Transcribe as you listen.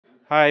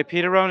Hi,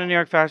 Peter Rowan, New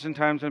York Fashion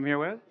Times. I'm here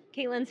with.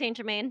 Caitlynn St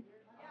Germaine.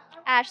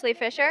 Ashley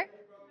Fisher.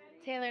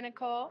 Taylor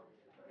Nicole.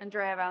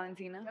 Andrea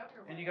Valentina.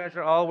 And you guys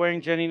are all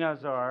wearing Giannina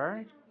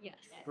Azar. Yes.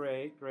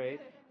 Great, great.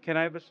 Can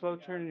I have a slow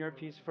turn in your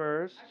piece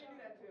first?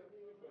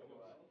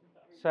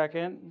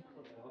 Second.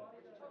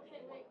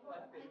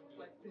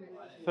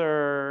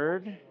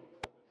 Third.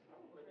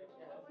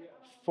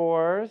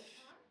 Fourth.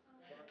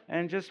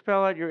 And just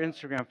spell out your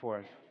Instagram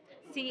for us.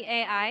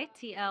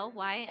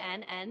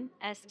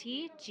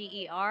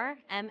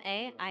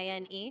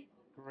 CAITLYNNSTGERMAINE.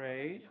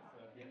 Great.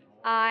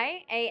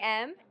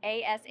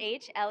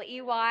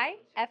 IAMASHLEYFISHER.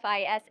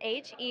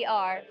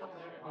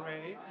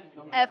 Great.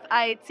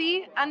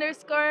 FIT_BY_TAY.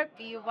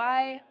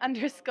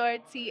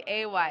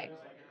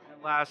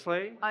 And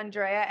lastly.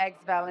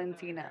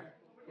 AndreaXValentina.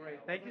 Great.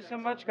 Thank you so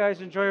much,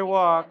 guys. Enjoy your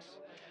walks.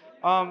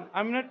 I'm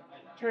going to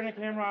turn the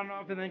camera on and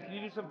off, and then can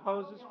you do some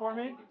poses for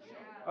me?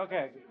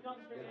 Okay.